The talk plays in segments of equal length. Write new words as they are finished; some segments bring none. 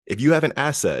If you have an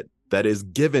asset that is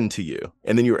given to you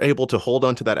and then you're able to hold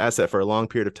on to that asset for a long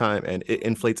period of time and it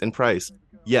inflates in price,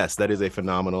 yes, that is a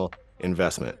phenomenal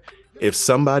investment. If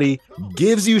somebody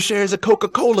gives you shares of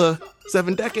Coca-Cola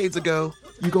 7 decades ago,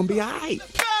 you're going to be all right.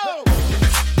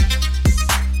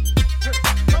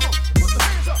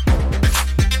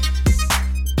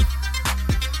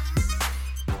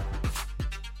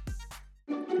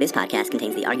 This podcast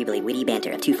contains the arguably witty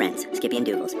banter of two friends, Skippy and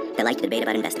Dougals, that like to debate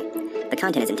about investing. The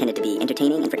content is intended to be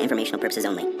entertaining and for informational purposes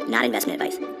only, not investment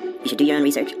advice. You should do your own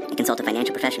research and consult a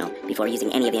financial professional before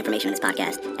using any of the information in this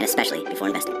podcast, and especially before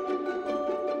investing.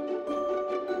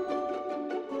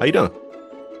 How you doing?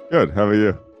 Good. How are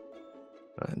you?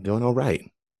 Doing all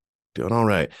right. Doing all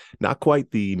right. Not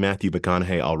quite the Matthew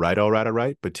McConaughey all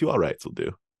right, but 2 all rights will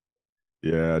do.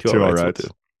 Yeah, 2 all rights.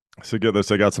 So get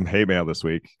this, I got some hate mail this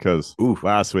week because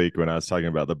last week when I was talking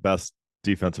about the best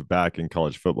defensive back in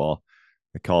college football,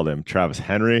 I called him Travis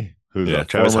Henry, who's a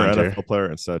former NFL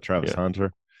player, instead of Travis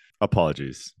Hunter.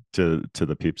 Apologies to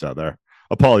the peeps out there.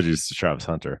 Apologies to Travis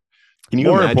Hunter.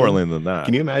 More importantly than that,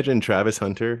 can you imagine Travis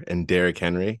Hunter and Derrick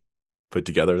Henry put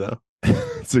together though?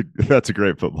 That's a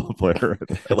great football player.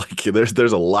 Like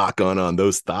there's a lot going on.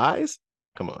 Those thighs?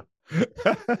 Come on.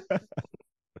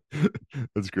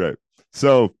 That's great.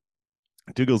 So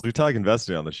Dougals, we talk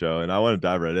investing on the show, and I want to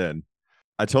dive right in.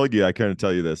 I told you I couldn't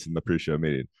tell you this in the pre-show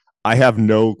meeting. I have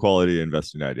no quality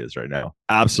investing ideas right now.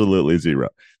 Absolutely zero.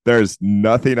 There's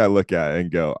nothing I look at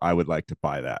and go, I would like to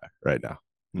buy that right now.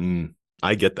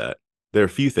 I get that. There are a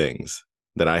few things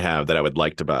that I have that I would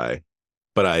like to buy,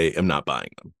 but I am not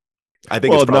buying them. I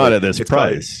think it's probably, not at this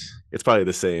price. It's probably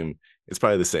the same. It's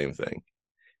probably the same thing.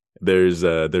 There's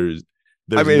I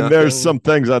mean, there's some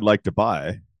things I'd like to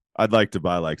buy. I'd like to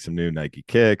buy like some new Nike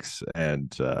kicks,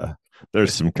 and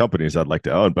there's some companies I'd like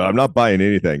to own, but I'm not buying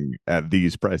anything at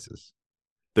these prices.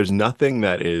 There's nothing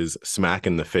that is smack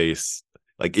in the face.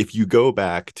 Like if you go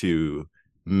back to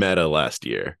Meta last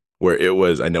year, where it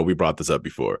was, I know we brought this up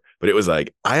before, but it was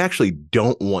like, I actually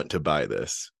don't want to buy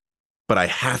this, but I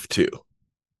have to.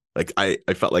 Like I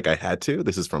felt like I had to.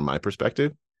 This is from my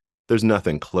perspective. There's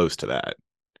nothing close to that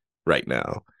right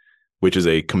now, which is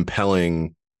a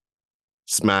compelling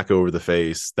smack over the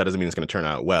face. That doesn't mean it's going to turn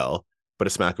out well, but a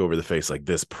smack over the face like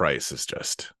this price is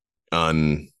just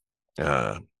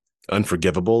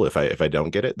unforgivable. If I don't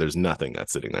get it, there's nothing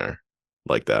that's sitting there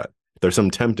like that. There's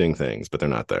some tempting things, but they're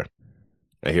not there.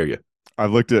 I hear you.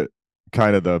 I've looked at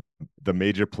kind of the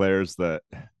major players that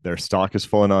their stock is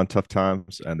falling on tough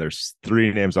times, and there's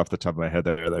 3 names off the top of my head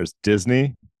there. There's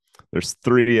Disney, there's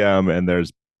 3M, and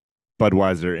there's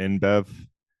Budweiser InBev.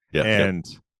 And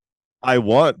I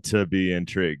want to be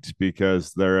intrigued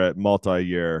because they're at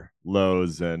multi-year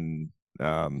lows, and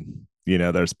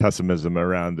there's pessimism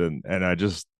around, and I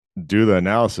just do the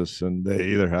analysis, and they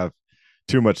either have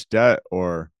too much debt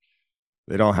or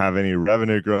they don't have any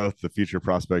revenue growth. The future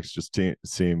prospects just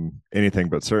seem anything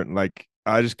but certain. Like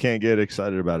I just can't get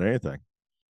excited about anything.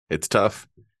 It's tough.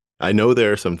 I know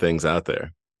there are some things out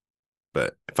there,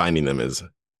 but finding them is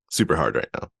super hard right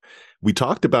now. We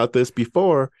talked about this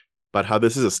before, about how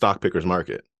this is a stock picker's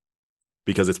market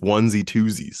because it's onesie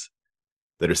twosies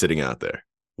that are sitting out there.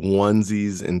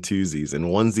 Onesies and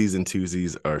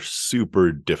twosies are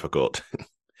super difficult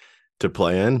to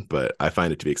play in, but I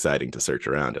find it to be exciting to search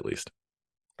around at least.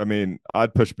 I mean,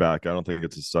 I'd push back. I don't think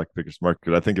it's a stock picker's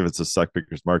market. I think if it's a stock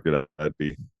picker's market,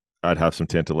 I'd have some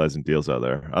tantalizing deals out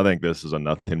there. I think this is a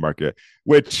nothing market,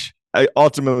 which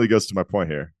ultimately goes to my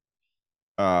point here.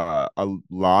 A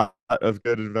lot of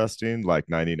good investing, like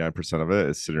 99% of it,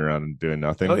 is sitting around and doing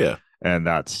nothing. Oh yeah, and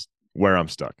that's where I'm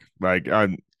stuck. Like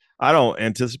I don't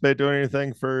anticipate doing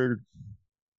anything for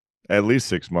at least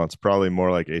 6 months, probably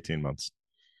more like 18 months.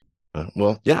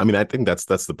 Well, yeah, I mean, I think that's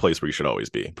the place where you should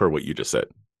always be, per what you just said.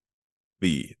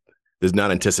 There's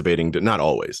not anticipating, not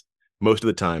always. Most of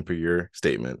the time, per your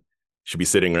statement, should be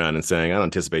sitting around and saying, I don't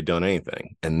anticipate doing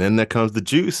anything. And then there comes the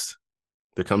juice.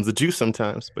 There comes the juice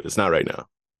sometimes, but it's not right now.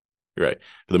 You're right,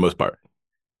 for the most part.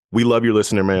 We love your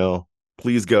listener mail.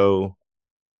 Please go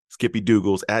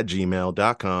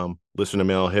skippydougals@gmail.com. Listener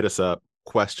mail, hit us up.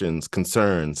 Questions,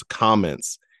 concerns,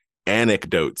 comments,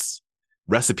 anecdotes,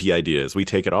 recipe ideas. We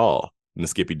take it all in the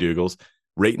Skippy Dougals.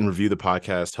 Rate and review the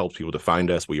podcast. Helps people to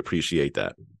find us. We appreciate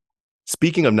that.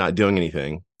 Speaking of not doing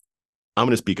anything, I'm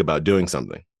going to speak about doing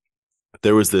something.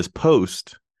 There was this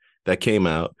post that came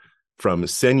out from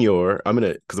Senor. I'm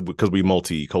going to, because we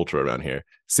multicultural around here.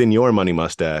 Senor Money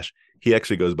Mustache. He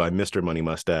actually goes by Mr. Money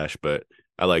Mustache, but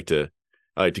I like to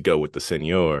go with the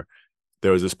Senor.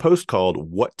 There was this post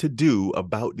called "What to Do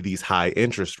About These High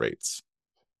Interest Rates."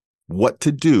 What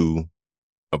to do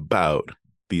about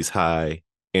these high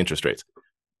interest rates.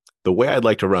 The way I'd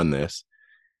like to run this,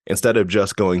 instead of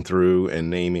just going through and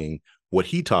naming what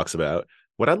he talks about,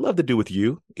 what I'd love to do with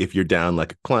you, if you're down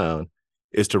like a clown,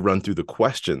 is to run through the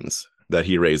questions that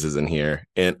he raises in here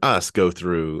and us go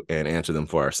through and answer them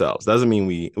for ourselves. Doesn't mean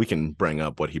we can bring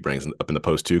up what he brings up in the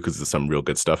post too, because there's some real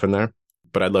good stuff in there.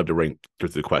 But I'd love to rank through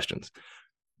the questions.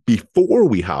 Before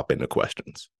we hop into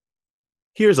questions,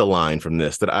 here's a line from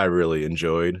this that I really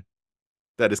enjoyed.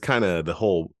 That is kind of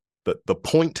the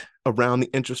point around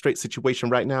the interest rate situation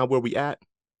right now where we at.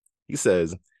 He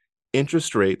says,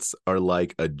 interest rates are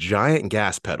like a giant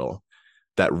gas pedal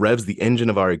that revs the engine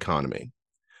of our economy.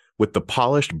 With the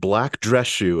polished black dress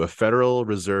shoe of Federal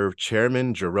Reserve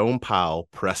Chairman Jerome Powell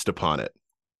pressed upon it.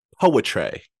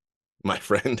 Poetry, my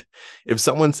friend. If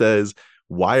someone says,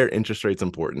 why are interest rates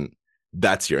important?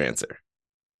 That's your answer.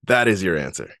 That is your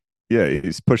answer. Yeah,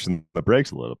 he's pushing the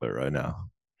brakes a little bit right now,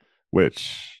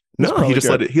 which no, he just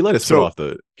good. Let his foot off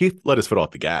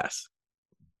the gas.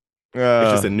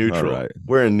 It's just a neutral. Right.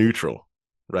 We're in neutral,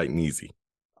 right and easy.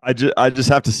 I just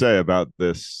have to say about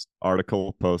this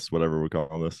article, post, whatever we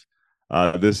call this.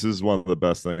 This is one of the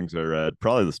best things I read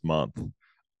probably this month.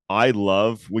 I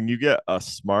love when you get a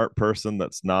smart person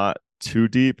that's not too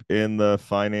deep in the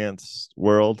finance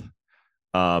world,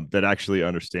 that actually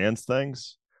understands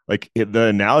things. Like the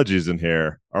analogies in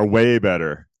here are way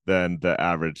better than the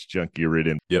average junkie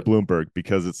reading Bloomberg,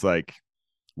 because it's like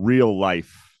real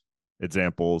life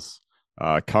examples,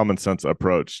 common sense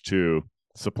approach to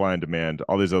supply and demand,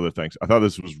 all these other things. I thought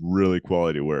this was really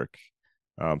quality work.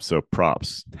 So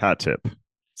props, hat tip.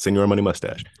 Senor Money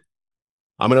Mustache.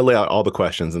 I'm going to lay out all the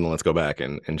questions and then let's go back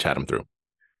and chat them through.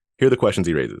 Here are the questions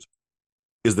he raises.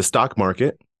 Is the stock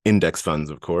market, index funds,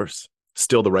 of course,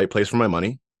 still the right place for my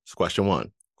money? It's question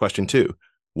 1. Question 2,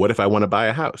 what if I want to buy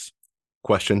a house?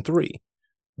 Question 3,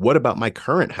 what about my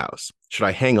current house? Should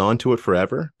I hang on to it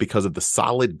forever because of the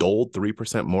solid gold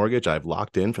 3% mortgage I've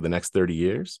locked in for the next 30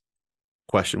 years?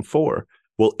 Question 4,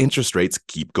 will interest rates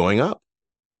keep going up?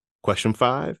 Question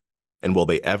 5, and will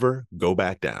they ever go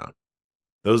back down?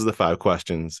 Those are the 5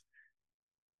 questions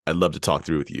I'd love to talk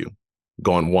through with you,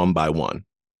 going one by one.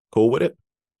 Cool with it?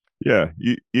 Yeah,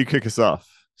 you kick us off.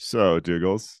 So,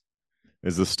 Dougals,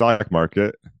 is the stock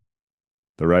market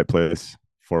the right place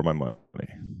for my money?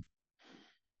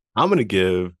 I'm going to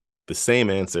give the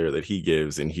same answer that he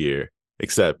gives in here,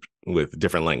 except with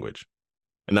different language.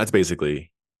 And that's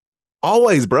basically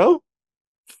always, bro.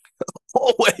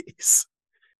 Always.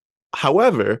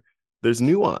 However, there's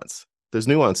nuance. There's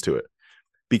nuance to it.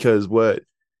 Because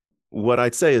what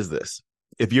I'd say is this.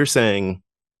 If you're saying,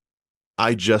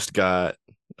 I just got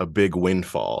a big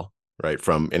windfall, right,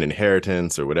 from an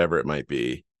inheritance or whatever it might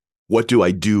be, what do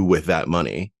I do with that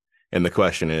money? And the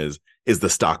question is the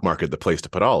stock market the place to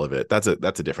put all of it? That's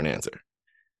a different answer.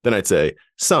 Then I'd say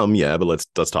some, yeah, but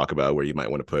let's talk about where you might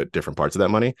want to put different parts of that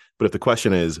money. But if the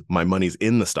question is my money's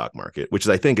in the stock market, which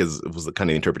I think was the kind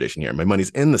of interpretation here, my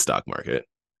money's in the stock market,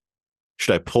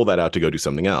 should I pull that out to go do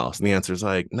something else? And the answer is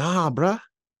like, nah, bruh.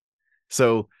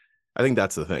 So I think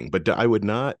that's the thing. But I would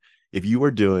not, if you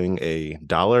were doing a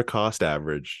dollar cost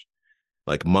average,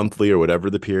 like monthly or whatever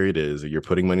the period is, or you're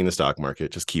putting money in the stock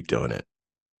market, just keep doing it.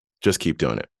 Just keep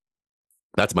doing it.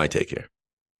 That's my take here.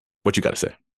 What you got to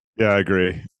say? Yeah, I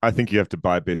agree. I think you have to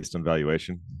buy based on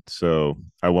valuation. So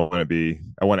I want to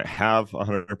have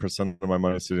 100% of my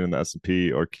money sitting in the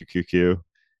S&P or QQQ,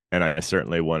 and I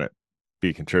certainly want it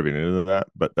be contributing to that.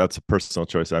 But that's a personal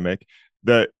choice I make.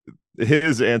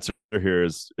 His answer here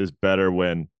is better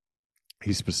when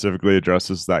he specifically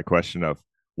addresses that question of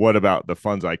what about the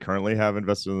funds I currently have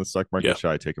invested in the stock market? Yeah.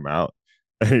 Should I take them out?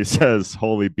 And he says,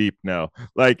 holy beep, no.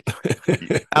 Like,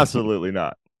 absolutely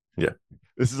not. Yeah.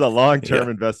 This is a long-term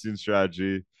investing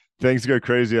strategy. Things go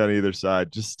crazy on either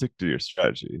side. Just stick to your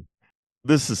strategy.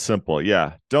 This is simple.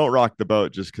 Yeah. Don't rock the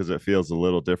boat just because it feels a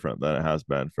little different than it has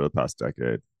been for the past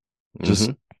decade.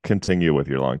 Just continue with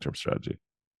your long-term strategy.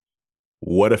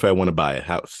 What if I want to buy a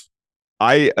house?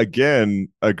 I, again,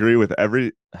 agree with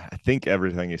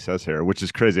everything he says here, which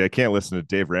is crazy. I can't listen to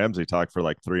Dave Ramsey talk for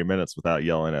like 3 minutes without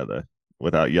yelling at my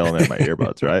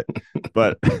earbuds, right?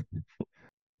 But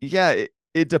yeah,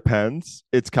 it depends.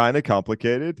 It's kind of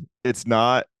complicated. It's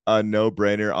not a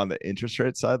no-brainer on the interest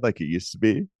rate side like it used to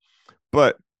be.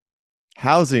 But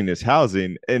housing is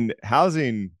housing, and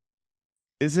housing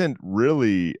isn't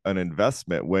really an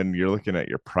investment when you're looking at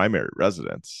your primary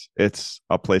residence. It's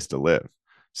a place to live.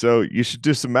 So you should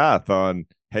do some math on,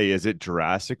 hey, is it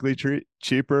drastically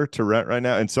cheaper to rent right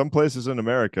now? In some places in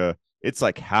America, it's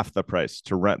like half the price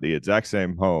to rent the exact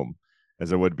same home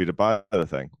as it would be to buy the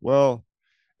thing. Well,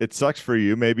 it sucks for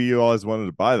you. Maybe you always wanted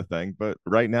to buy the thing, but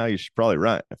right now you should probably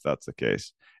rent if that's the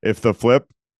case. If the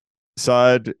flip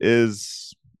side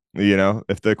is,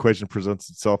 if the equation presents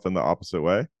itself in the opposite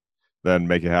way, then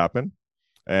make it happen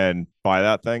and buy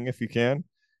that thing if you can.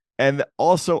 And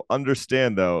also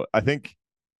understand, though, I think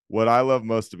what I love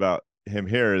most about him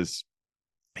here is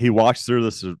he walks through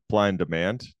the supply and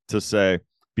demand to say,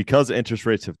 because interest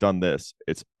rates have done this,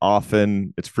 it's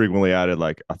frequently added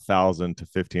like $1,000 to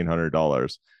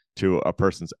 $1,500 to a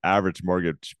person's average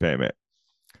mortgage payment.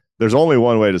 There's only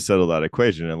one way to settle that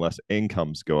equation unless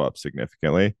incomes go up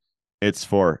significantly. It's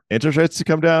for interest rates to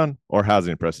come down or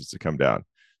housing prices to come down.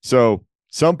 So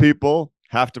some people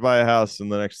have to buy a house in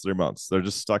the next 3 months. They're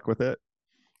just stuck with it.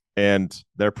 And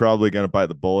they're probably going to bite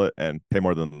the bullet and pay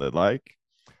more than they'd like.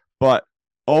 But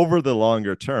over the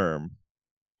longer term,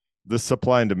 the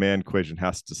supply and demand equation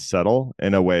has to settle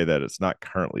in a way that it's not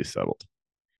currently settled.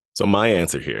 So my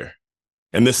answer here,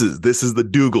 and this is the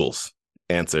Dougal's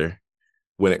answer,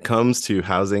 when it comes to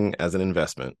housing as an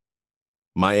investment,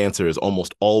 my answer is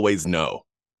almost always no.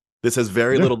 This has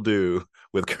very little to do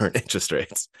with current interest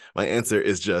rates. My answer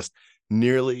is just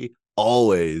nearly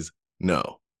always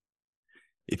no.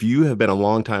 If you have been a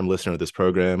long-time listener of this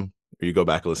program, or you go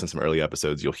back and listen to some early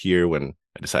episodes, you'll hear when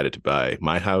I decided to buy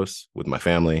my house with my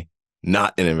family,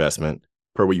 not an investment,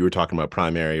 per what you were talking about,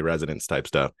 primary residence type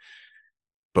stuff.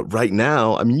 But right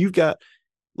now, I mean, you've got,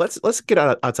 let's get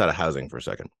outside of housing for a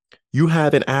second. You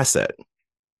have an asset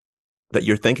that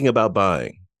you're thinking about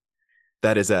buying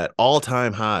that is at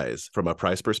all-time highs from a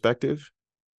price perspective,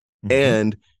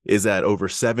 and is at over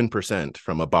 7%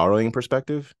 from a borrowing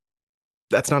perspective.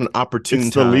 That's not an opportune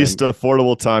it's time. The least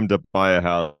affordable time to buy a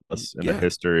house in the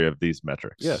history of these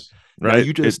metrics. Yeah. Right.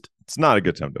 It's not a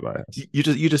good time to buy a house.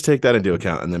 You just take that into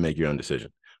account and then make your own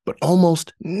decision. But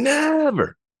almost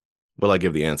never will I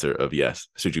give the answer of yes,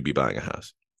 should you be buying a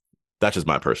house? That's just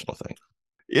my personal thing.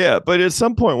 Yeah, but at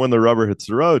some point when the rubber hits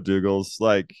the road, Dougal's,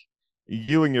 like,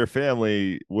 you and your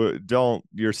family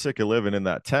you're sick of living in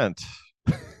that tent.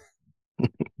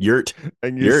 Yurt.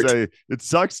 And you say it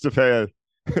sucks to pay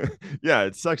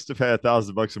it sucks to pay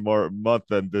 $1,000 more a month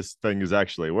than this thing is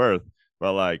actually worth.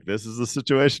 But like, this is the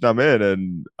situation I'm in,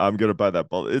 and I'm gonna buy that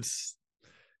bullet.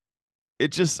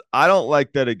 I don't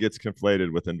like that it gets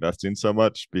conflated with investing so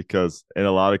much, because in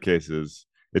a lot of cases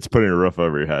it's putting a roof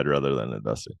over your head rather than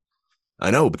investing.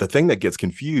 I know, but the thing that gets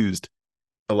confused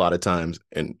a lot of times,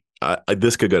 and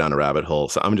this could go down a rabbit hole,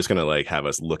 so I'm just gonna like have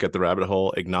us look at the rabbit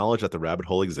hole, acknowledge that the rabbit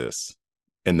hole exists,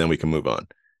 and then we can move on.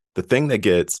 The thing that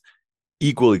gets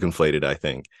equally conflated, I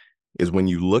think, is when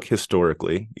you look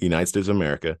historically, United States of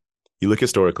America, you look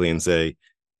historically and say,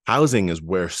 housing is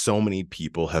where so many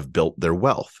people have built their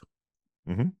wealth.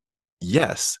 Mm-hmm.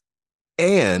 Yes.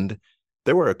 And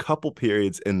there were a couple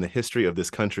periods in the history of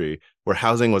this country where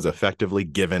housing was effectively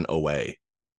given away.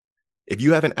 If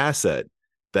you have an asset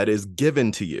that is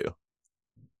given to you,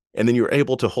 and then you're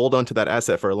able to hold on to that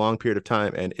asset for a long period of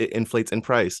time and it inflates in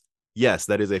price, yes,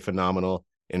 that is a phenomenal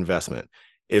investment.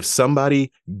 If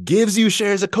somebody gives you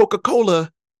shares of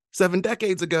Coca-Cola 7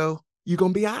 decades ago, you're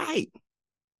going to be all right.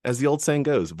 As the old saying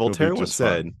goes, Voltaire once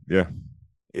said, yeah,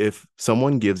 if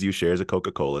someone gives you shares of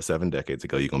Coca-Cola 7 decades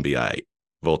ago, you're going to be all right.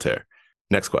 Voltaire.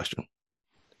 Next question.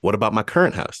 What about my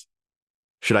current house?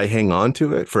 Should I hang on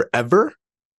to it forever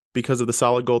because of the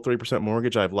solid gold 3%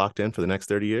 mortgage I've locked in for the next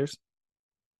 30 years?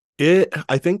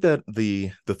 I think that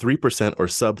the 3% or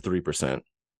sub 3%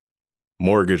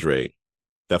 mortgage rate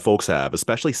that folks have,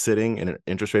 especially sitting in an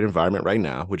interest rate environment right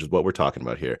now, which is what we're talking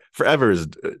about here. Forever is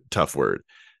a tough word,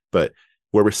 but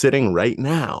where we're sitting right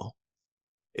now,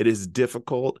 it is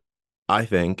difficult, I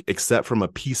think, except from a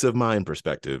peace of mind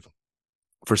perspective,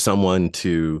 for someone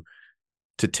to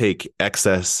take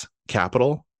excess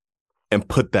capital and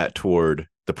put that toward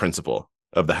the principal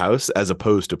of the house, as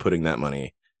opposed to putting that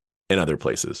money in other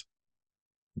places,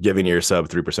 giving your sub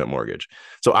 3% mortgage.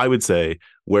 So I would say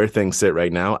where things sit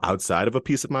right now, outside of a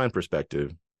peace of mind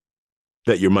perspective,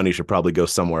 that your money should probably go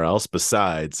somewhere else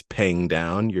besides paying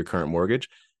down your current mortgage.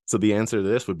 So the answer to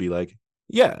this would be like,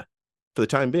 yeah, for the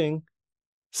time being,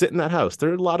 sit in that house. There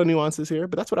are a lot of nuances here,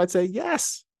 but that's what I'd say.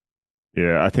 Yes.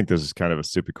 Yeah, I think this is kind of a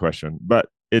stupid question, but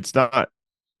it's not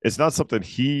something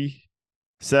he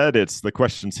said. It's the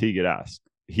questions he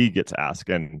gets asked,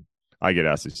 and I get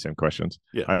asked these same questions.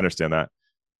 Yeah, I understand that.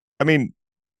 I mean,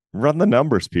 run the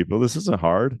numbers, people. This isn't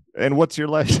hard. And what's your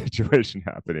life situation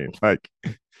happening? Like,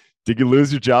 did you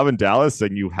lose your job in Dallas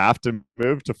and you have to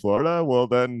move to Florida? Well,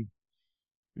 then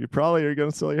you probably are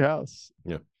going to sell your house.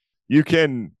 Yeah. You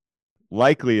can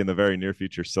likely in the very near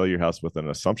future sell your house with an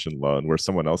assumption loan where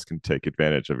someone else can take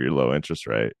advantage of your low interest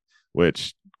rate,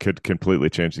 which could completely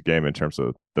change the game in terms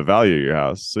of the value of your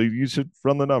house. So you should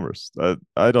run the numbers.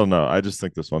 I don't know. I just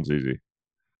think this one's easy.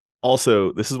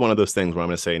 Also, this is one of those things where I'm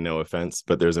going to say no offense,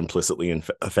 but there's implicitly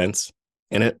offense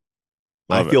in it.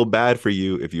 I Love it. feel bad for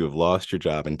you if you have lost your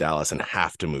job in Dallas and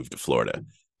have to move to Florida.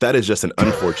 That is just an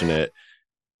unfortunate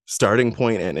starting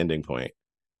point and ending point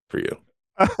for you.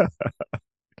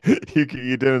 You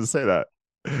didn't say that.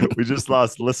 We just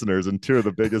lost listeners in two of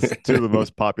the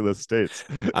most populous states.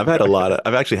 I've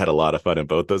actually had a lot of fun in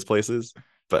both those places,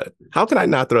 but how can I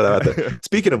not throw that out there?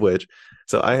 Speaking of which,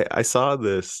 so I saw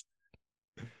this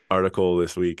article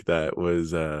this week that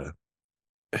was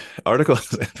article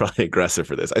probably aggressive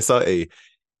for this. I saw a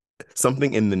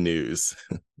something in the news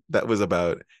that was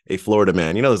about a Florida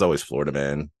man. You know, there's always Florida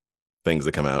man things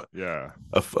that come out. Yeah.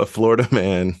 A Florida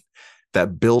man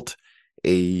that built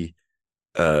a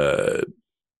uh,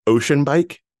 ocean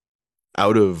bike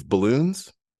out of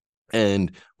balloons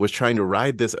and was trying to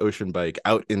ride this ocean bike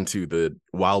out into the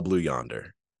wild blue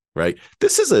yonder. Right.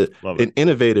 This is an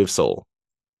innovative soul.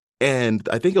 And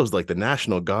I think it was like the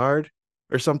National Guard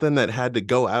or something that had to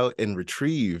go out and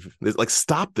retrieve this, like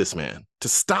stop this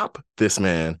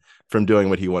man from doing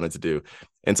what he wanted to do.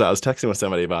 And so I was texting with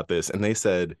somebody about this, and they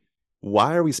said,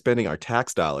 why are we spending our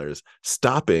tax dollars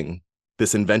stopping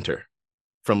this inventor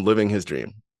from living his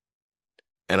dream?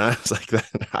 And I was like,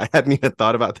 I hadn't even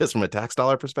thought about this from a tax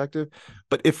dollar perspective.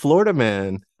 But if Florida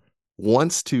man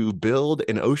wants to build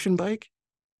an ocean bike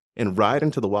and ride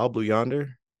into the wild blue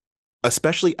yonder,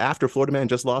 especially after Florida man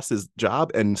just lost his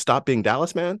job and stopped being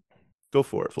Dallas man, go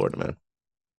for it, Florida man.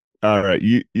 All right,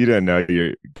 you didn't know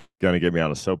you're gonna get me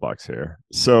on a soapbox here.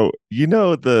 So you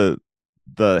know the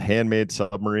handmade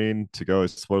submarine to go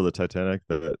explore the Titanic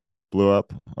that blew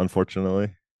up,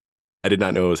 unfortunately. I did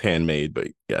not know it was handmade, but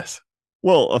yes.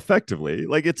 Well, effectively,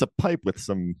 like it's a pipe with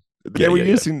some. They Yeah, were yeah, yeah.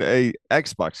 using a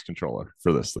Xbox controller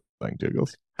for this thing,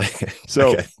 Douglas.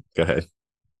 So Okay, go ahead.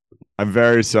 I'm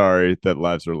very sorry that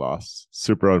lives were lost.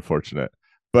 Super unfortunate.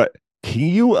 But can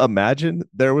you imagine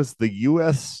there was the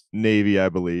US Navy, I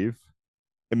believe,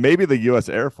 and maybe the US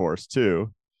Air Force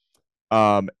too,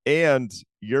 and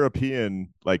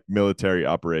European like military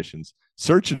operations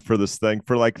searching for this thing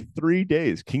for like 3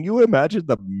 days. Can you imagine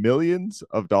the millions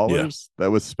of Yeah, dollars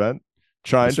that was spent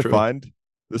trying that's to true. find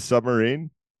the submarine?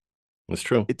 That's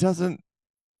true. It doesn't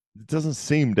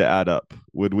seem to add up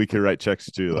when we could write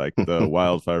checks to like the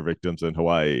wildfire victims in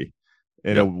Hawaii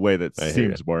in a Yep, way that I hear you.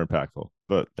 seems more impactful.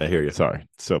 But I hear you. sorry,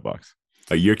 soapbox.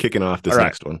 You're kicking off All this right.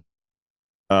 next one.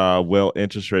 Will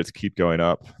interest rates keep going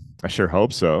up? I sure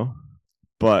hope so.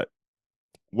 But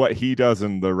what he does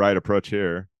in the right approach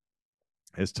here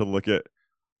is to look at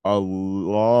a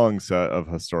long set of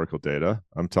historical data.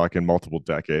 I'm talking multiple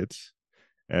decades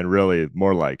and really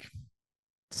more like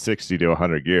 60 to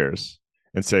 100 years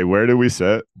and say, where do we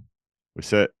sit? We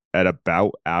sit at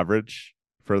about average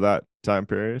for that time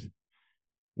period.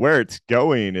 Where it's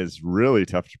going is really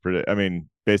tough to predict. I mean,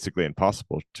 basically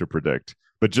impossible to predict,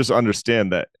 but just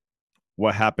understand that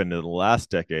what happened in the last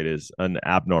decade is an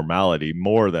abnormality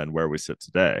more than where we sit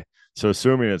today. So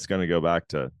assuming it's going to go back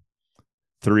to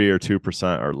 3 or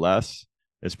 2% or less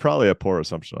is probably a poor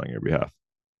assumption on your behalf.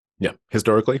 Yeah,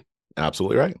 historically,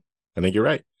 absolutely right. I think you're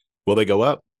right. Will they go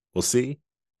up? We'll see.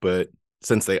 But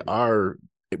since we're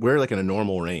like in a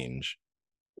normal range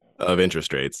of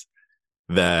interest rates,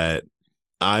 that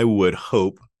I would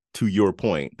hope, to your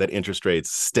point, that interest rates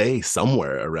stay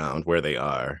somewhere around where they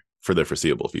are for the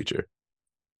foreseeable future.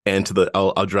 And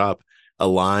I'll drop a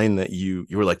line that you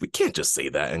were like, we can't just say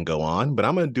that and go on, but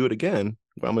I'm going to do it again.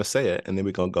 I'm going to say it, and then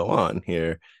we can go on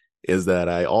here. Is that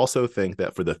I also think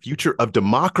that for the future of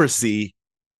democracy,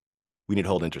 we need to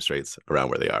hold interest rates around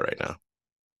where they are right now.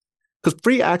 Because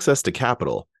free access to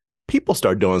capital, people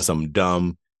start doing some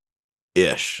dumb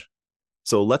ish.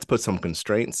 So let's put some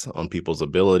constraints on people's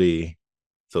ability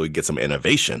so we get some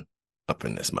innovation up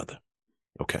in this mother.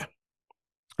 Okay.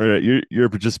 All right, you're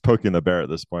just poking the bear at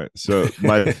this point. So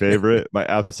my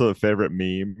absolute favorite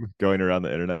meme going around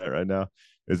the internet right now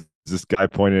is this guy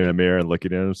pointing in a mirror and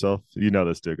looking at himself. You know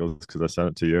this, Diggles, because I sent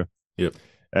it to you. Yep.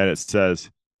 And it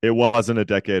says, it wasn't a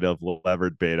decade of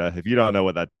levered beta. If you don't know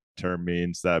what that term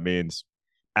means, that means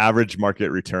average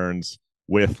market returns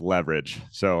with leverage.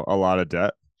 So a lot of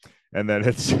debt. And then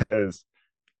it says,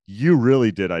 you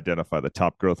really did identify the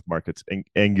top growth markets,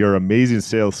 and your amazing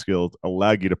sales skills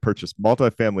allowed you to purchase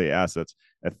multifamily assets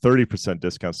at 30%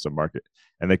 discounts to market.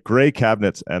 And the gray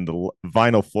cabinets and the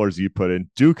vinyl floors you put in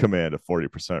do command a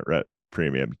 40% rent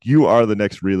premium. You are the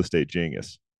next real estate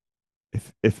genius.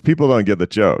 If people don't get the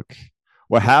joke,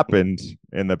 what happened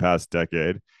in the past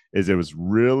decade is it was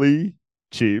really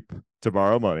cheap to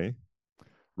borrow money.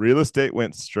 Real estate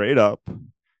went straight up.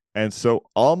 And so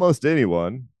almost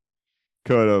anyone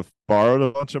could have borrowed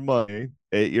a bunch of money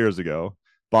 8 years ago,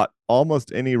 bought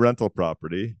almost any rental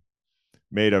property,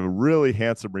 made a really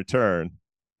handsome return,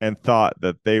 and thought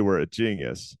that they were a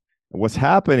genius. And what's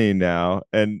happening now,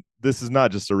 and this is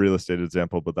not just a real estate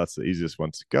example, but that's the easiest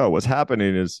one to go. What's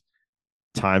happening is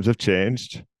times have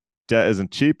changed. Debt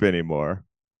isn't cheap anymore.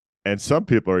 And some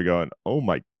people are going, oh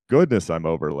my goodness, I'm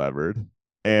over levered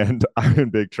and I'm in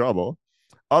big trouble.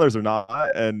 Others are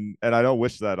not. And I don't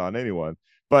wish that on anyone.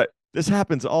 But this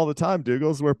happens all the time,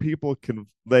 Dougals, where people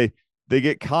they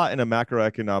get caught in a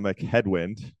macroeconomic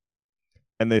headwind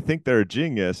and they think they're a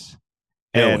genius.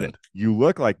 And Tailwind. you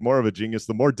look like more of a genius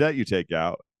the more debt you take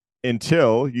out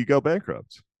until you go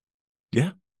bankrupt.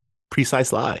 Yeah.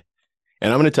 Precise lie.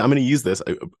 And I'm gonna use this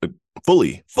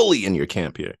fully in your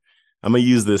camp here. I'm gonna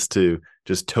use this to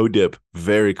just toe dip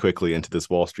very quickly into this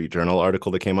Wall Street Journal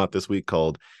article that came out this week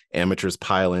called "Amateurs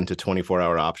Pile Into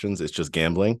 24-Hour Options. It's Just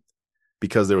Gambling,"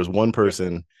 because there was one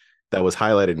person that was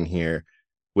highlighted in here,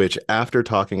 which after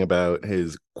talking about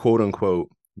his quote unquote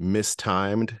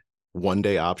mistimed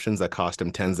one-day options that cost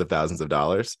him tens of thousands of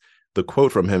dollars, the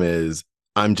quote from him is,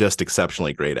 "I'm just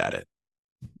exceptionally great at it."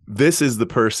 This is the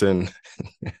person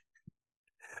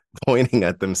pointing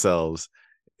at themselves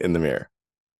in the mirror.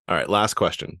 All right, last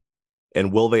question.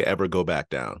 And will they ever go back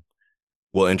down?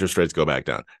 Will interest rates go back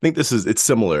down? I think it's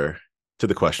similar to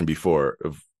the question before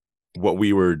of what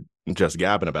we were just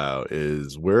gabbing about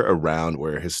is we're around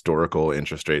where historical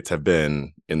interest rates have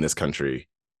been in this country.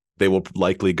 They will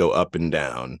likely go up and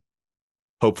down,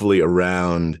 hopefully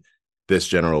around this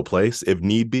general place. If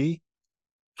need be,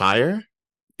 higher.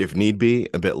 If need be,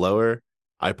 a bit lower.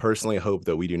 I personally hope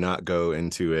that we do not go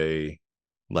into a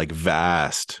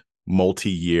vast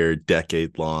multi-year,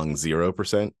 decade-long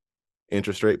 0%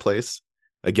 interest rate place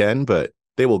again, but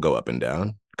they will go up and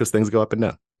down because things go up and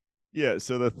down. Yeah.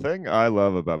 So the thing I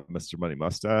love about Mr. Money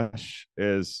Mustache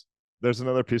is there's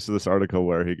another piece of this article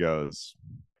where he goes,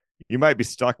 you might be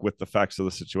stuck with the facts of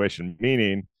the situation,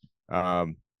 meaning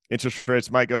interest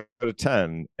rates might go to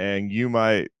 10 and you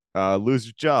might lose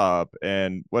your job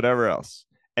and whatever else.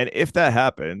 And if that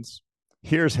happens,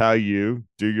 here's how you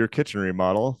do your kitchen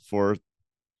remodel for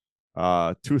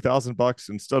 $2,000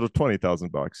 instead of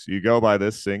 $20,000. You go buy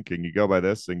this sink and you go buy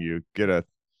this and you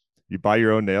buy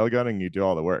your own nail gun and you do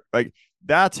all the work. Like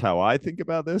that's how I think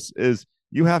about this is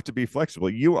you have to be flexible.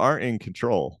 You aren't in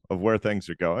control of where things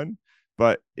are going,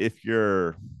 but if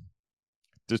you're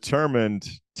determined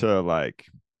to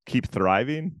keep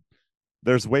thriving,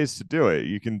 there's ways to do it.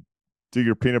 You can do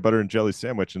your peanut butter and jelly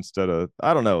sandwich instead of,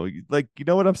 I don't know, you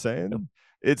know what I'm saying?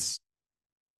 It's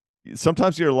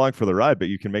sometimes you're along for the ride, but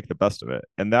you can make the best of it.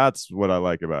 And that's what I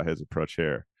like about his approach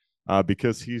here,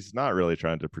 because he's not really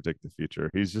trying to predict the future.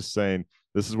 He's just saying,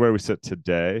 this is where we sit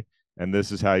today, and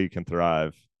this is how you can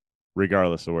thrive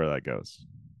regardless of where that goes.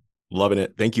 Loving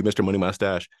it. Thank you, Mr. Money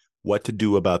Mustache. What to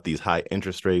do about these high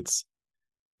interest rates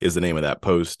is the name of that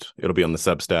post. It'll be on the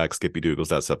Substack,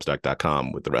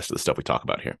 skippydougals.substack.com with the rest of the stuff we talk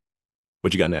about here.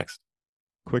 What you got next?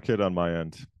 Quick hit on my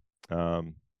end.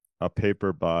 A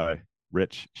paper by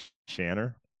Rich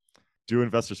Shanner. Do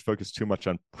investors focus too much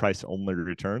on price-only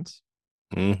returns?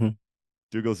 Mm-hmm.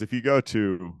 Dougals, if you go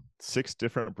to 6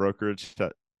 different brokerage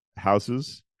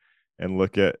houses and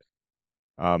look at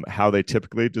how they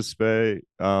typically display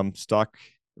stock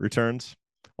returns,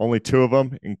 only 2 of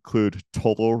them include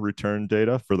total return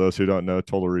data. For those who don't know,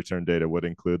 total return data would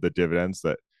include the dividends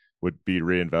that would be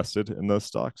reinvested in those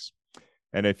stocks.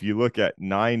 And if you look at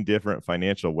 9 different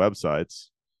financial websites,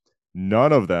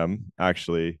 none of them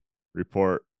actually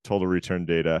report total return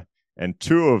data, and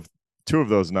two of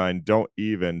those 9 don't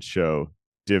even show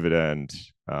dividend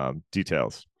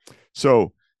details.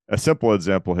 So a simple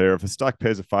example here, if a stock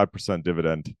pays a 5%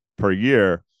 dividend per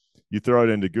year, you throw it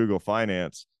into Google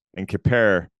Finance and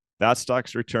compare that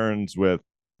stock's returns with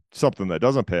something that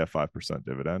doesn't pay a 5%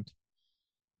 dividend.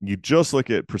 You just look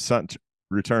at percent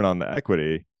return on the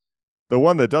equity. The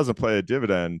one that doesn't pay a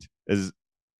dividend is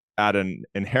at an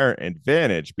inherent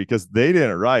advantage because they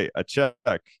didn't write a check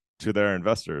to their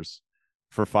investors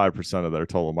for 5% of their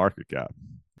total market cap.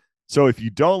 So if you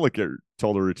don't look at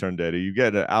total return data, you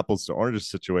get an apples to oranges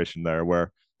situation there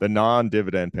where the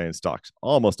non-dividend paying stocks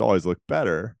almost always look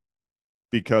better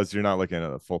because you're not looking at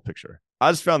the full picture.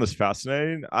 I just found this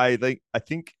fascinating. I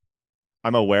think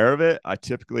I'm aware of it. I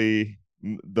typically,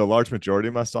 the large majority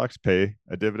of my stocks pay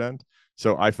a dividend.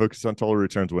 So I focus on total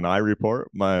returns when I report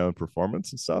my own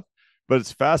performance and stuff. But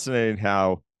it's fascinating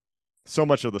how so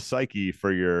much of the psyche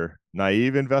for your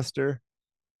naive investor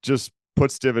just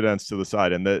puts dividends to the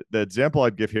side. And the example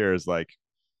I'd give here is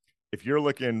if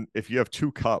you have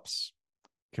 2 cups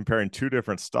comparing 2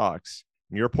 different stocks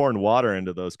and you're pouring water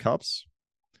into those cups,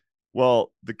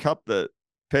 well, the cup that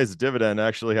pays a dividend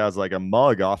actually has like a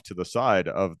mug off to the side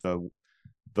of the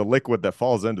liquid that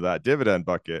falls into that dividend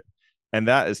bucket. And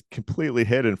that is completely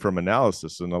hidden from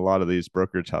analysis in a lot of these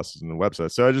brokerage houses and the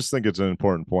websites. So I just think it's an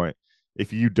important point.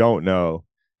 If you don't know,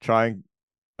 try and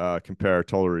compare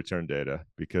total return data,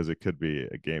 because it could be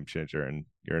a game changer in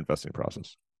your investing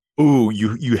process. Ooh,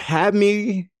 you had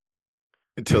me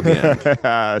until the end. You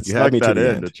had Snuck me to that the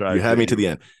in end. to try You and had get me to the you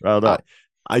end. riled I, up.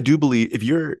 I do believe if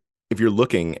you're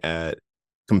looking at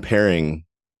comparing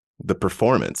the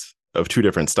performance of two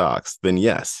different stocks, then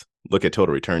yes, look at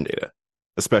total return data,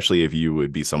 especially if you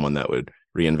would be someone that would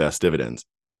reinvest dividends.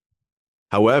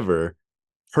 However,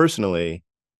 personally,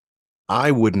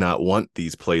 I would not want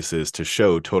these places to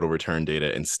show total return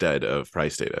data instead of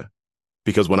price data.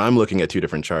 Because when I'm looking at two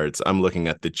different charts, I'm looking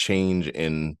at the change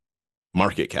in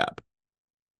market cap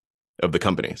of the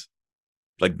companies.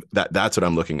 Like that's what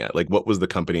I'm looking at. Like, what was the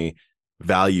company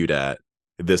valued at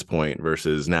this point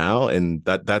versus now? And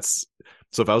that's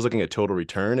so if I was looking at total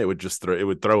return, it would just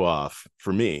throw off,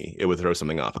 for me, it would throw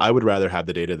something off. I would rather have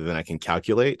the data that then I can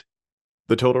calculate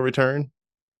the total return,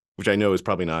 which I know is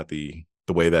probably not the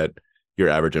way that your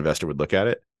average investor would look at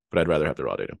it, but I'd rather have the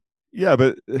raw data. Yeah,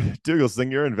 but Douglas, then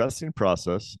your investing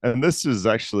process, and this is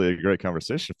actually a great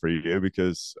conversation for you,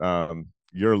 because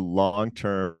your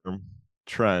long-term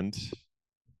trend,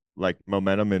 like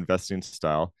momentum investing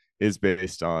style, is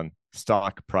based on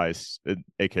stock price,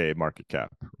 aka market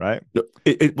cap, right? No,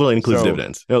 it includes So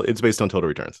dividends. No, it's based on total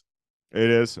returns. it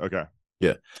is okay.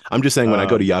 Yeah. I'm just saying, when I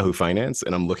go to Um, Yahoo Finance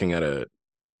and I'm looking at a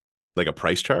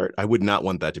price chart, I would not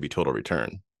want that to be total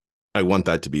return. I want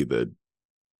that to be the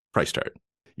price chart.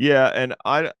 yeah, and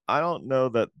I don't know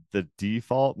that the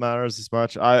default matters as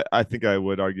much. I think I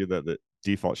would argue that the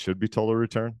default should be total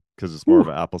return, because it's more Ooh. of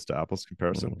an apples to apples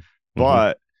comparison. Mm-hmm.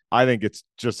 But I think it's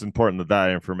just important that that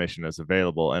information is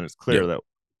available and it's Yeah, clear that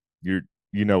you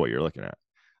know what you're looking at.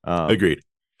 agreed.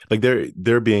 Like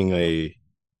there being a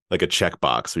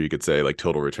checkbox where you could say like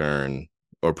total return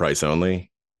or price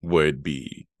only would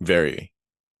be very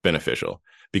beneficial,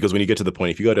 because when you get to the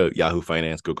point, if you go to Yahoo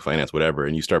Finance, Google Finance, whatever,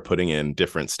 and you start putting in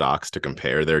different stocks to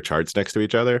compare their charts next to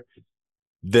each other,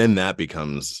 then that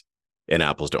becomes an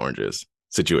apples to oranges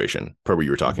situation per what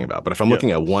you were talking about. But if I'm Yep.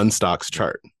 looking at one stock's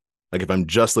chart, like if I'm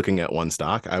just looking at one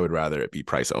stock, I would rather it be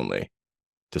price only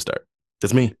to start.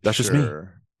 That's me. That's just me.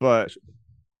 Sure. But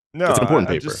no, That's an important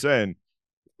I'm just paper. saying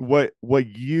what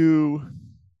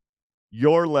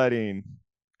you're letting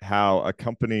how a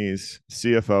company's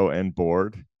CFO and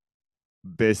board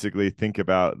basically think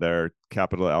about their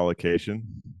capital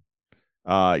allocation.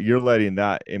 You're letting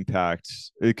that impact,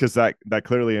 because that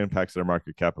clearly impacts their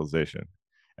market capitalization.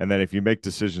 And then if you make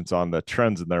decisions on the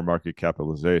trends in their market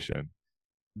capitalization,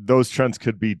 those trends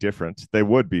could be different. They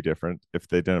would be different if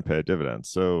they didn't pay a dividend.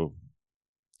 So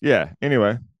yeah,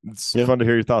 anyway, it's Yeah. fun to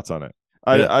hear your thoughts on it.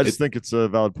 Yeah. I just think it's a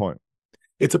valid point.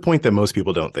 It's a point that most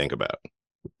people don't think about.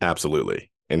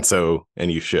 Absolutely. And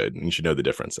you should know the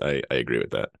difference. I agree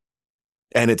with that.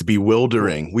 And it's Cool.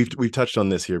 bewildering. We've touched on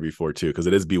this here before too, because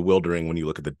it is bewildering when you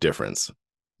look at the difference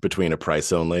between a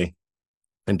price only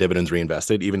and dividends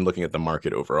reinvested, even looking at the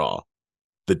market overall.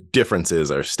 The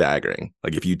differences are staggering.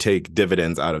 Like if you take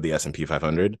dividends out of the S&P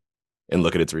 500 and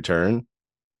look at its return,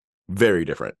 very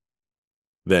different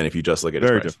than if you just look at its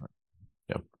Very price. different.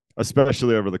 Yeah.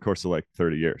 Especially over the course of like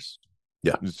 30 years.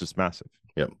 Yeah. It's just massive.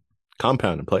 Yeah.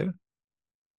 Compound and play.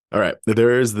 All right.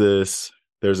 There's this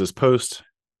post.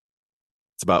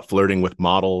 It's about flirting with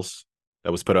models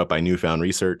that was put up by Newfound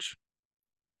Research.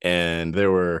 And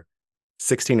there were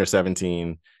 16 or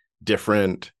 17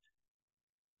 different,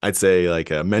 I'd say,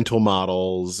 like mental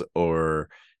models or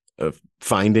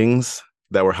findings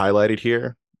that were highlighted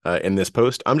here in this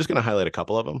post. I'm just going to highlight a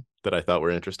couple of them that I thought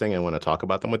were interesting. I want to talk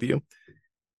about them with you.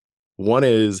 One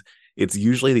is, it's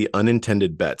usually the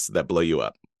unintended bets that blow you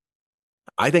up.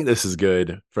 I think this is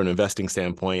good from an investing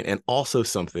standpoint, and also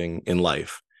something in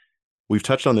life. We've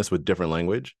touched on this with different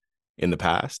language in the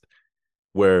past,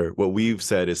 where what we've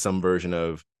said is some version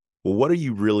of, well, what are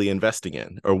you really investing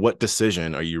in? Or what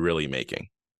decision are you really making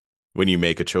when you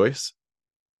make a choice?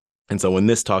 And so when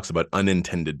this talks about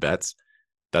unintended bets,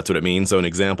 that's what it means. So an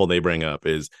example they bring up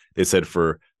is, they said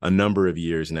for a number of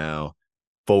years now,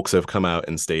 folks have come out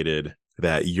and stated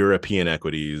that European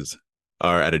equities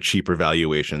are at a cheaper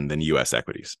valuation than US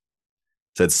equities.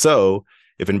 Said, so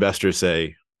if investors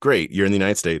say, great, you're in the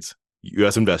United States,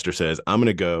 US investor says, I'm going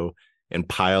to go and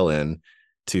pile in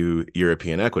to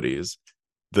European equities,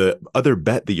 the other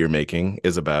bet that you're making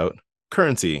is about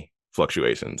currency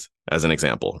fluctuations, as an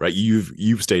example, right?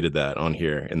 You've stated that on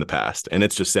here in the past, and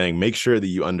it's just saying, make sure that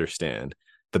you understand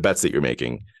the bets that you're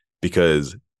making,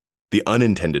 because the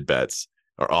unintended bets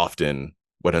are often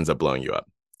what ends up blowing you up.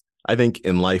 I think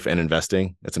in life and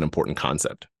investing, it's an important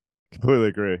concept. Completely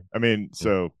agree. I mean,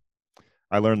 so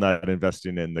I learned that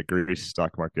investing in the Greece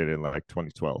stock market in like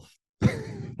 2012.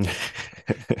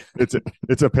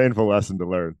 it's a painful lesson to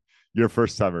learn your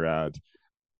first time around.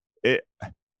 It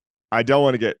I don't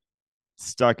want to get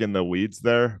stuck in the weeds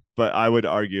there, but I would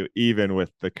argue even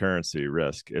with the currency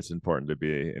risk, it's important to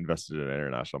be invested in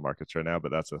international markets right now.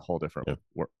 But that's a whole different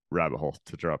rabbit hole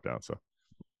to drop down. So,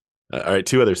 all right,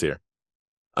 two others here.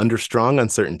 Under strong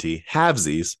uncertainty,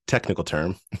 halvesies, technical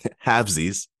term,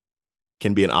 halvesies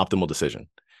can be an optimal decision.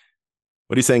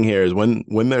 What he's saying here is when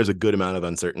there's a good amount of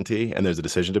uncertainty and there's a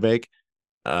decision to make,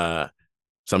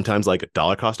 sometimes like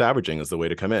dollar cost averaging is the way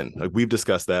to come in. Like we've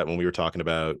discussed that when we were talking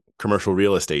about commercial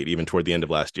real estate, even toward the end of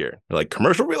last year. Like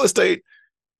commercial real estate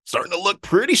starting to look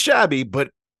pretty shabby, but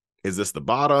is this the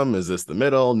bottom? Is this the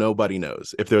middle? Nobody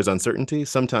knows. If there's uncertainty,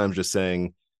 sometimes just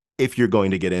saying, if you're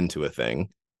going to get into a thing,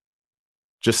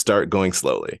 just start going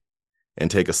slowly and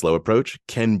take a slow approach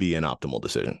can be an optimal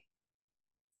decision.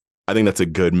 I think that's a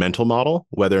good mental model,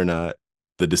 whether or not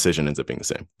the decision ends up being the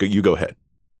same. You go ahead.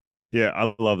 Yeah,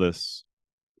 I love this.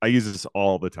 I use this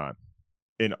all the time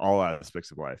in all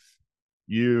aspects of life.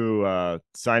 You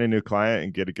sign a new client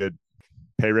and get a good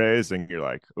pay raise, and you're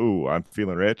like, "Ooh, I'm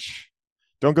feeling rich."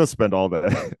 Don't go spend all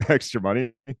the extra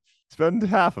money. Spend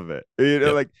half of it.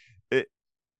 Like it.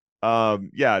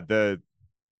 Yeah, the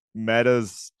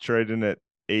Meta's trading at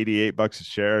 $88 a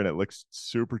share, and it looks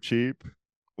super cheap.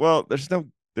 Well, there's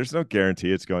no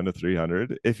guarantee it's going to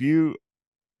 300.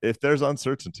 If there's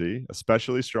uncertainty,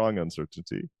 especially strong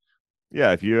uncertainty,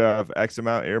 yeah, if you have X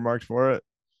amount earmarked for it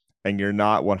and you're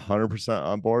not 100%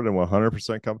 on board and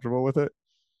 100% comfortable with it,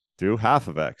 do half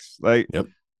of X. Like, yep.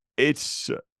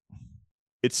 It's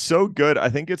so good. I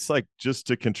think it's like just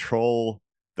to control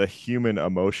the human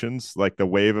emotions, like the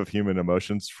wave of human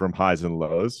emotions from highs and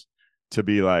lows, to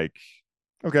be like,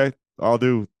 okay,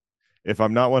 if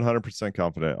I'm not 100%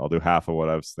 confident, I'll do half of what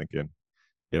I was thinking.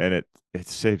 Yep. And it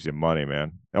saves you money,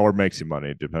 man, or makes you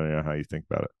money, depending on how you think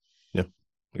about it. Yeah,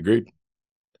 agreed.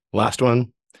 Last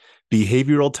one.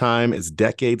 Behavioral time is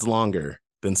decades longer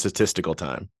than statistical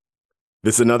time.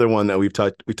 This is another one that we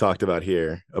talked about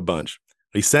here a bunch.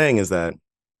 What he's saying is that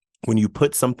when you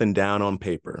put something down on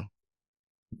paper,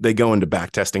 they go into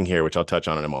back testing here, which I'll touch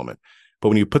on in a moment. But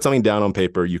when you put something down on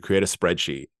paper, you create a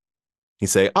spreadsheet. You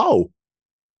say, oh,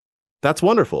 that's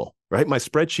wonderful, right? My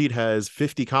spreadsheet has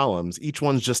 50 columns. Each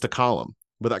one's just a column,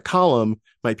 but that column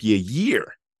might be a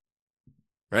year,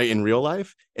 right? In real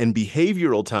life and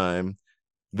behavioral time,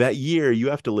 that year you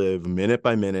have to live minute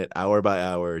by minute, hour by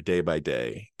hour, day by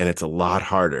day. And it's a lot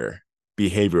harder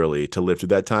behaviorally to live through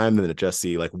that time than to just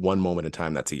see like one moment in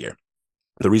time that's a year.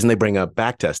 The reason they bring up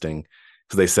back testing,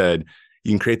 because they said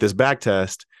you can create this back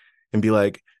test and be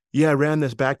like, yeah, I ran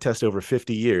this back test over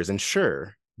 50 years. And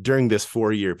sure, during this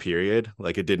 4-year period,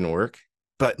 like it didn't work,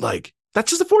 but like that's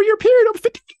just a 4-year period over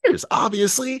 50 years.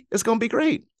 Obviously, it's going to be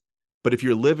great. But if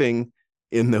you're living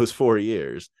in those 4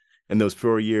 years, and those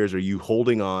 4 years are you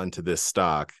holding on to this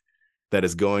stock that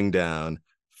is going down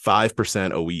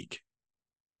 5% a week,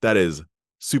 that is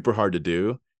super hard to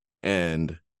do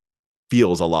and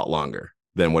feels a lot longer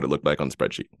than what it looked like on the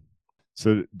spreadsheet.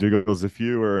 So, Douglas, if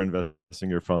you were investing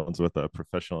your funds with a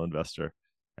professional investor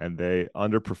and they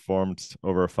underperformed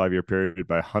over a 5-year period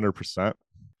by 100%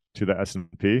 to the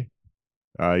S&P,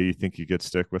 you think you could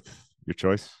stick with your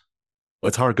choice? Well,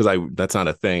 it's hard because that's not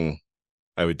a thing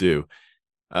I would do.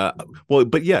 Well,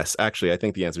 but yes, actually, I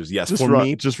think the answer is yes.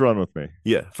 Just run with me.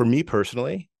 Yeah, for me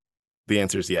personally, the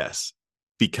answer is yes,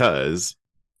 because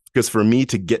for me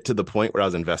to get to the point where I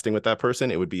was investing with that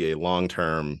person, it would be a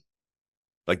long-term.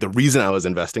 Like the reason I was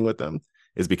investing with them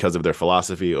is because of their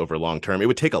philosophy over long term. It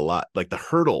would take a lot. Like the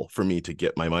hurdle for me to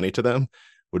get my money to them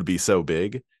would be so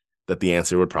big that the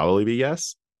answer would probably be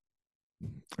yes.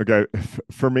 Okay,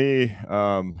 for me,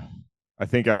 I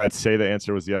think I'd say the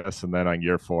answer was yes, and then on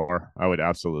year 4, I would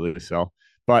absolutely sell.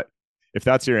 But if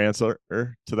that's your answer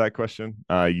to that question,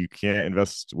 you can't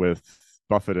invest with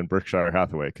Buffett and Berkshire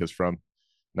Hathaway because from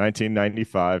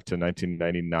 1995 to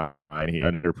 1999, he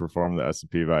underperformed the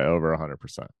S&P by over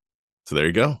 100%. So there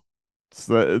you go. It's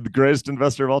the greatest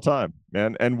investor of all time,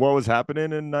 man. And what was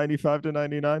happening in 95 to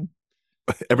 99?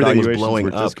 Everything was blowing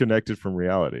were up. Disconnected from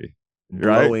reality.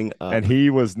 Blowing right? up. And he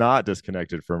was not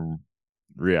disconnected from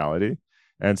reality.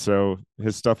 And so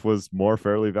his stuff was more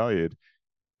fairly valued.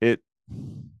 This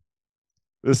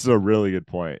is a really good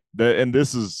point. And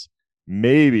this is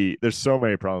maybe, there's so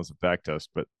many problems with backtest,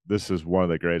 but this is one of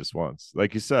the greatest ones.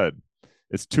 Like you said,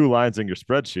 it's 2 lines in your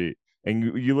spreadsheet,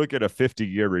 and you look at a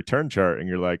 50-year return chart and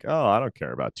you're like, oh, I don't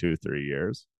care about 2 to 3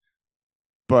 years.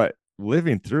 but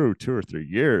living through 2 or 3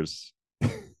 years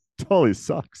totally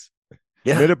sucks.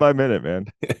 Yeah. Minute by minute, man.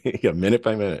 Yeah, minute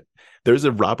by minute. There's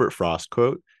a Robert Frost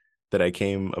quote that I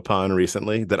came upon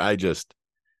recently that I just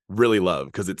really love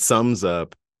because it sums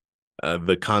up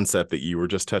the concept that you were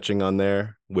just touching on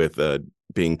there with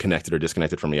being connected or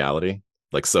disconnected from reality,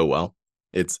 like so well.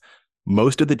 It's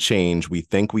most of the change we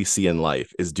think we see in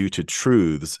life is due to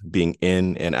truths being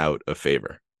in and out of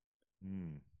favor.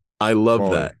 I love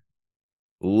Quality. that.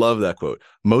 Love that quote.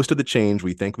 Most of the change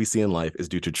we think we see in life is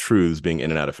due to truths being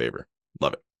in and out of favor.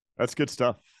 Love it. That's good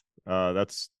stuff.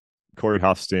 That's Corey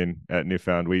Hofstein at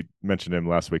Newfound. We mentioned him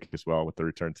last week as well with the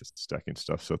return to stacking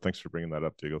stuff. So thanks for bringing that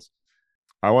up, Dougals.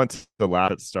 I want to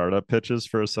laugh at startup pitches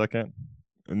for a second.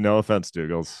 No offense,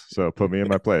 Dougals. So put me in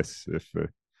my place. If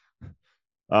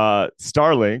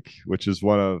Starlink, which is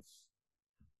one of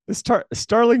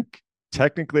Starlink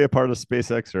technically a part of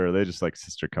SpaceX, or are they just like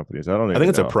sister companies? I don't even know. I think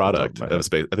it's a product of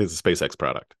space. I think it's a SpaceX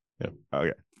product. Yeah.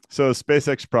 Okay. So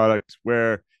SpaceX product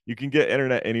where you can get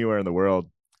internet anywhere in the world.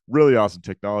 Really awesome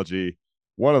technology.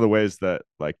 One of the ways that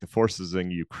like the forces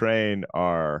in Ukraine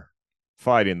are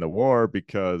fighting the war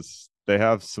because they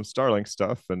have some Starlink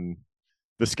stuff. And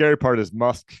the scary part is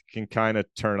Musk can kind of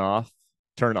turn on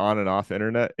and off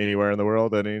internet anywhere in the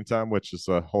world at any time, which is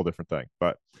a whole different thing.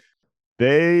 But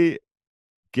they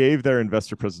gave their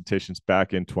investor presentations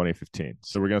back in 2015.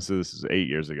 So we're going to say this is 8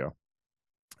 years ago.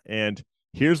 And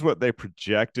here's what they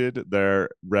projected their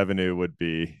revenue would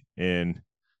be in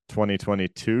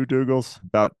 2022, Dougals,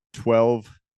 about $12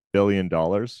 billion.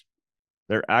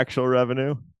 Their actual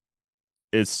revenue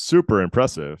is super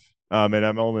impressive. And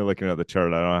I'm only looking at the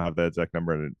chart. I don't have the exact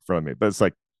number in front of me, but it's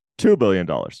like $2 billion.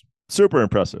 Super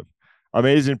impressive.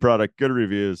 Amazing product, good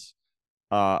reviews,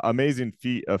 amazing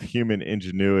feat of human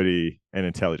ingenuity and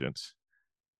intelligence.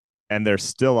 And they're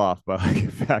still off by like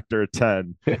a factor of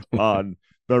 10 on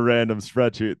the random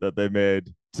spreadsheet that they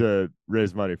made to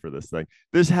raise money for this thing.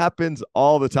 This happens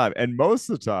all the time. And most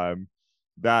of the time,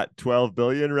 that 12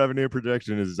 billion revenue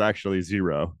projection is actually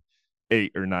zero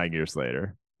 8 or 9 years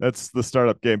later. That's the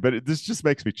startup game. But this just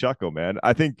makes me chuckle, man.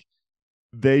 I think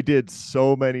they did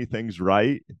so many things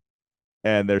right,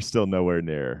 and they're still nowhere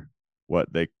near where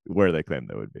they claim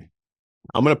they would be.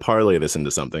 I'm going to parlay this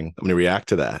into something. I'm going to react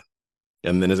to that.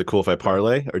 And then is it cool if I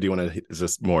parlay, or do you want to, is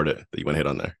this more that you want to hit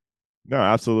on there? No,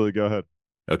 absolutely. Go ahead.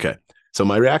 Okay. So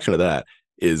my reaction to that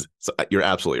is, so you're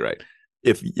absolutely right.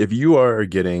 If you are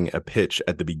getting a pitch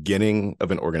at the beginning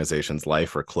of an organization's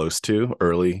life or close to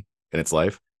early in its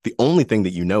life, the only thing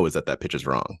that you know is that that pitch is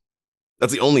wrong.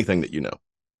 That's the only thing that you know.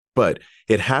 But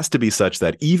it has to be such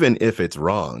that even if it's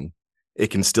wrong, it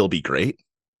can still be great.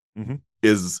 Mm-hmm.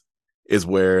 Is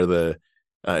where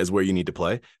you need to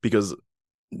play, because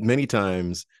many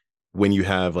times when you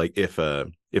have like if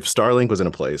Starlink was in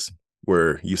a place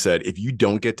where you said if you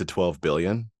don't get to 12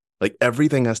 billion, like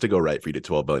everything has to go right for you to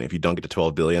 12 billion. If you don't get to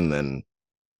 12 billion, then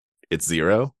it's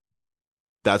zero.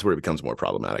 That's where it becomes more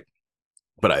problematic.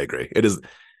 But I agree. It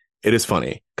is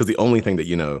funny because the only thing that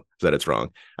you know is that it's wrong.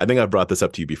 I think I've brought this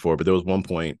up to you before, but there was one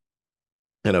point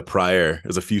in it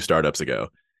was a few startups ago.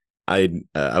 I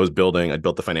built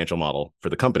the financial model for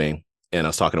the company, and I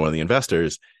was talking to one of the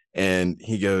investors, and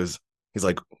he's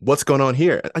like, what's going on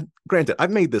here? Granted,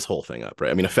 I've made this whole thing up,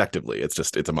 right? I mean, effectively, it's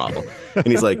a model.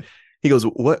 And he goes,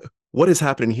 what is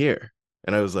happening here?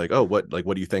 And I was like, oh, what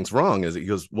do you think's wrong? He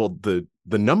goes, well, the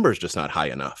number's just not high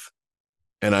enough.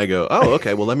 And I go, oh,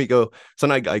 okay, well, let me go. So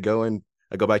then I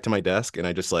go back to my desk, and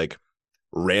I just like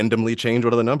randomly change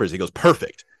one of the numbers. He goes,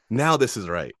 perfect. Now this is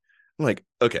right. I'm like,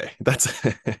 okay, that's,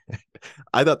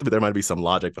 I thought there might be some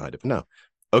logic behind it, but no.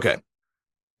 Okay.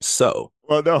 So.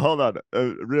 Well, no, hold on.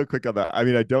 Real quick on that. I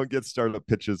mean, I don't get startup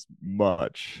pitches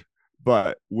much,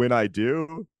 but when I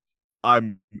do,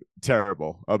 I'm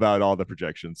terrible about all the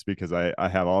projections because I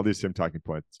have all these same talking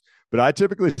points. But I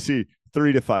typically see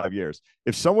 3 to 5 years.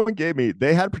 If someone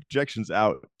they had projections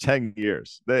out 10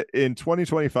 years, that in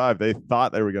 2025, they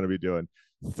thought they were going to be doing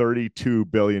 $32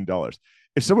 billion.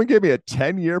 If someone gave me a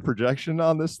 10-year projection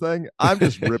on this thing, I'm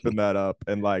just ripping that up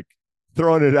and like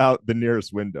throwing it out the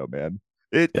nearest window, man.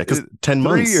 Because 10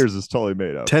 months. 3 years is totally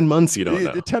made up. 10 months, you don't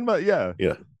know. 10 months, yeah.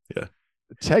 Yeah.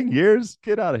 10 years?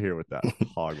 Get out of here with that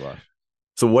hogwash.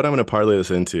 So what I'm going to parlay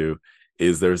this into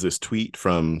is there's this tweet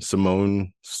from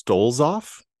Simone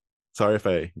Stolzoff. Sorry if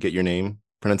I get your name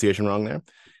pronunciation wrong there.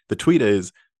 The tweet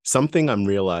is, something I'm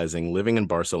realizing living in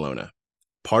Barcelona.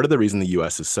 Part of the reason the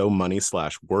US is so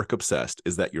money/work obsessed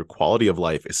is that your quality of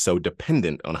life is so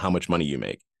dependent on how much money you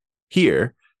make.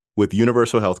 Here, with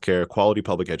universal healthcare, quality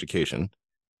public education,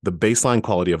 the baseline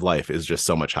quality of life is just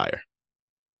so much higher.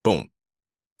 Boom.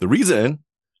 The reason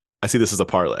I see this as a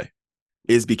parlay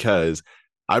is because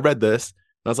I read this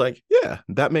and I was like, yeah,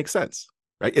 that makes sense.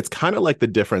 Right. It's kind of like the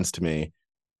difference to me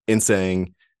in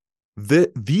saying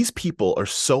that these people are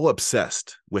so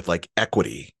obsessed with like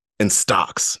equity and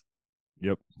stocks.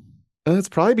 Yep. And it's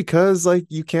probably because like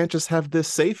you can't just have this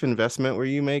safe investment where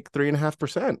you make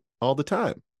 3.5% all the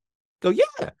time. Go,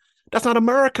 yeah, that's not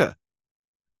America.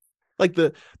 Like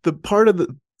the part of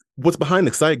the what's behind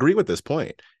this, 'cause I agree with this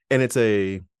point. And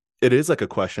it is like a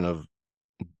question of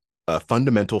a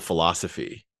fundamental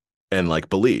philosophy and like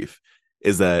belief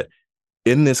is that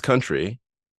in this country,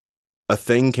 a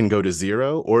thing can go to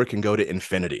zero or it can go to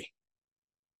infinity.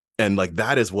 And like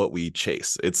that is what we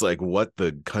chase. It's like what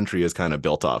the country is kind of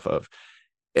built off of.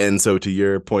 And so to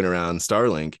your point around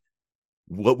Starlink,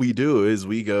 what we do is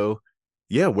we go,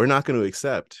 yeah, we're not going to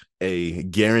accept a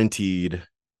guaranteed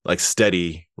like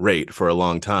steady rate for a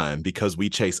long time because we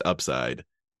chase upside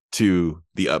to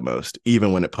the utmost,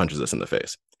 even when it punches us in the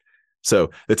face. So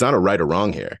it's not a right or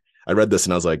wrong here. I read this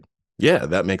and I was like, yeah,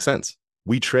 that makes sense.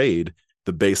 We trade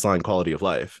the baseline quality of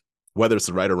life, whether it's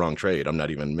the right or wrong trade, I'm not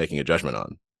even making a judgment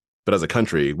on. But as a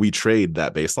country, we trade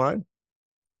that baseline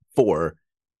for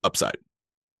upside.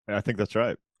 I think that's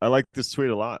right. I like this tweet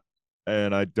a lot,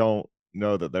 and I don't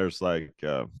know that there's like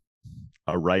a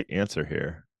right answer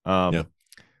here. Yeah.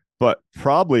 But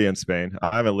probably in Spain,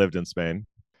 I haven't lived in Spain.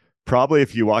 Probably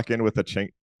if you walk in with a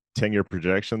 10-year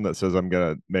projection that says I'm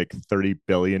going to make $30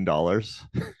 billion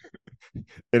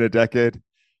in a decade,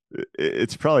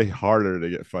 it's probably harder to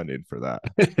get funding for that.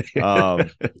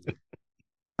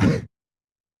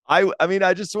 I mean,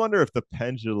 I just wonder if the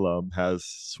pendulum has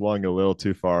swung a little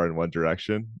too far in one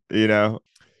direction,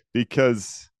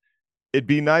 because it'd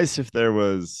be nice if there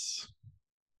was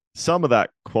some of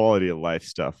that quality of life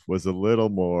stuff was a little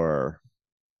more,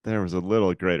 there was a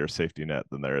little greater safety net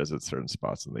than there is at certain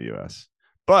spots in the US.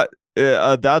 But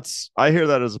I hear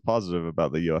that as a positive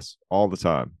about the US all the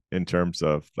time in terms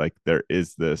of like there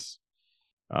is this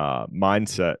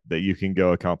mindset that you can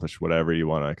go accomplish whatever you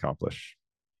want to accomplish.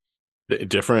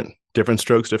 Different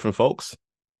strokes, different folks.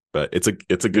 But it's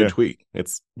a good tweet.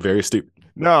 It's very astute.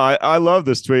 No, I love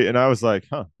this tweet, and I was like,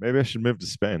 maybe I should move to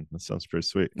Spain. That sounds pretty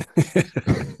sweet.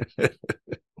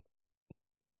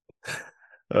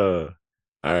 All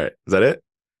right. Is that it?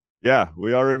 Yeah,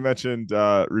 we already mentioned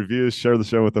reviews. Share the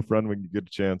show with a friend when you get a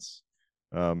chance.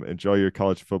 Enjoy your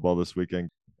college football this weekend,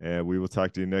 and we will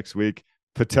talk to you next week,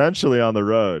 potentially on the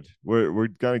road. We're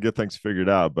gonna get things figured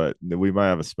out, but we might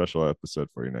have a special episode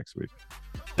for you next week.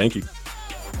 Thank you.